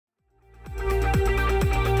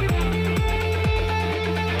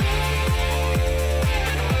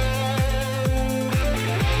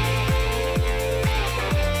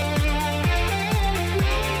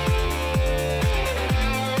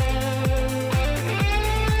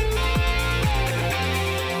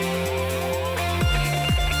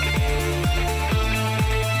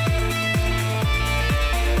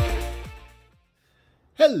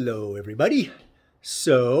Hello everybody.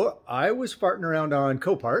 So I was farting around on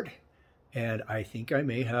Copart and I think I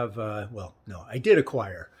may have, I did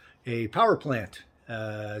acquire a power plant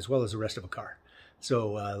as well as the rest of a car.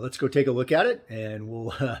 So let's go take a look at it and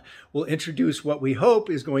we'll introduce what we hope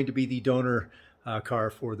is going to be the donor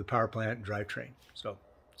car for the power plant and drivetrain. So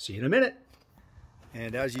see you in a minute.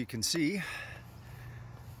 And as you can see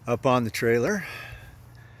up on the trailer,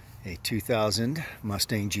 a 2000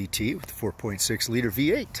 Mustang GT with a 4.6 liter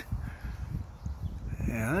V8.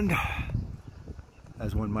 And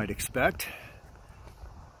as one might expect,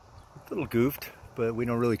 a little goofed, but we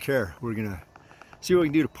don't really care. We're gonna see what we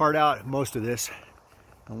can do to part out most of this,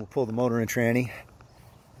 and we'll pull the motor and tranny,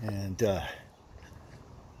 and the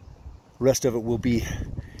rest of it will be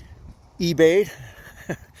eBayed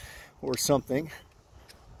or something.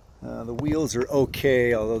 The wheels are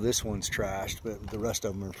okay, although this one's trashed, but the rest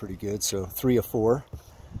of them are pretty good. So 3 of 4,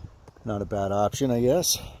 not a bad option, I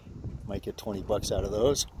guess. Might get 20 bucks out of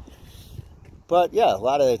those. But yeah, a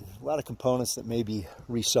lot of components that may be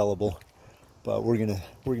resellable. But we're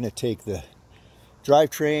gonna take the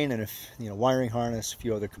drivetrain and wiring harness, a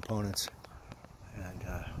few other components, and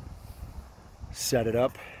set it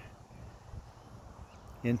up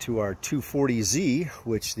into our 240Z,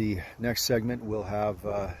 which the next segment will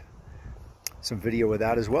have some video with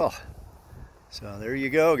that as well. So there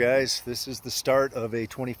you go, guys. This is the start of a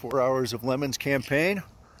 24 hours of lemons campaign.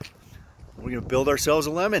 We're gonna build ourselves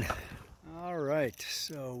a lemon. All right,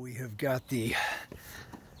 so we have got the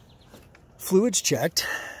fluids checked.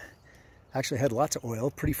 Actually had lots of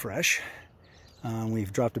oil, pretty fresh.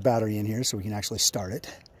 We've dropped a battery in here so we can actually start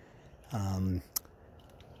it.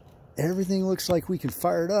 Everything looks like we can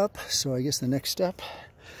fire it up, so I guess the next step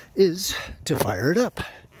is to fire it up.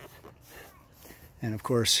 And of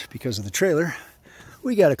course, because of the trailer,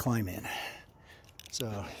 we got to climb in.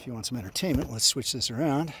 So if you want some entertainment, let's switch this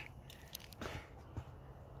around.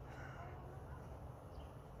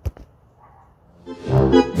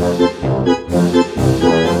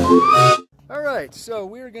 All right, so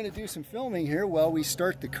we're going to do some filming here while we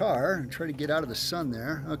start the car and try to get out of the sun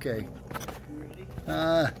there. Okay.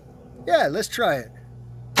 Yeah, let's try it.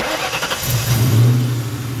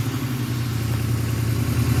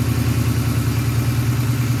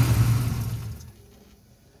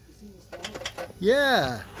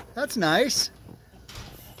 Yeah, that's nice.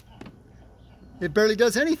 It barely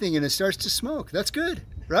does anything and it starts to smoke. That's good,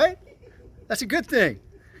 right? That's a good thing.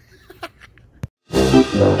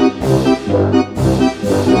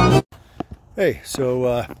 Hey, so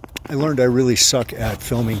I learned I really suck at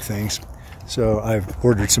filming things. So I've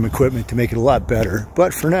ordered some equipment to make it a lot better.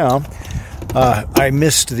 But for now, I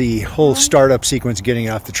missed the whole startup sequence getting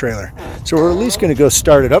off the trailer. So we're at least going to go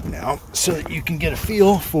start it up now so that you can get a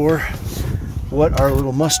feel for what our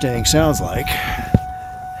little Mustang sounds like.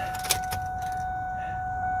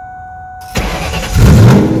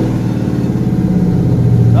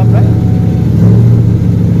 Not bad.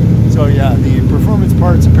 So yeah, the performance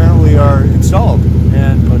parts apparently are installed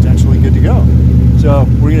and potentially good to go. So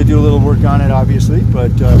we're going to do a little work on it, obviously,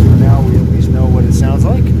 but for now we at least know what it sounds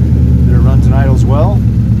like. That it runs and idles well.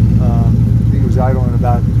 I think it was idling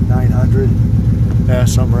about 900,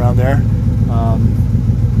 somewhere around there.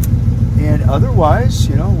 And otherwise,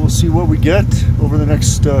 we'll see what we get over the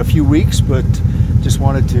next few weeks, but just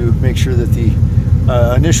wanted to make sure that the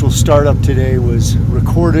initial startup today was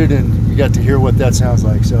recorded and you got to hear what that sounds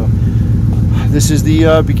like. So this is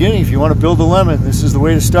the beginning. If you want to build a lemon, this is the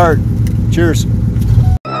way to start. Cheers.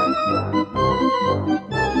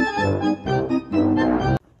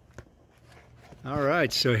 All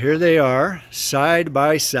right, so here they are, side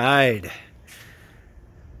by side.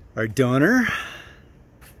 Our donor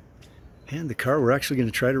and the car we're actually going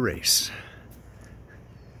to try to race.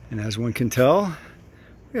 And as one can tell,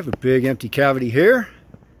 we have a big empty cavity here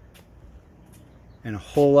and a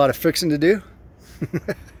whole lot of fixing to do.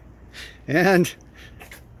 And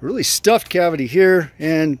a really stuffed cavity here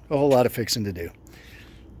and a whole lot of fixing to do.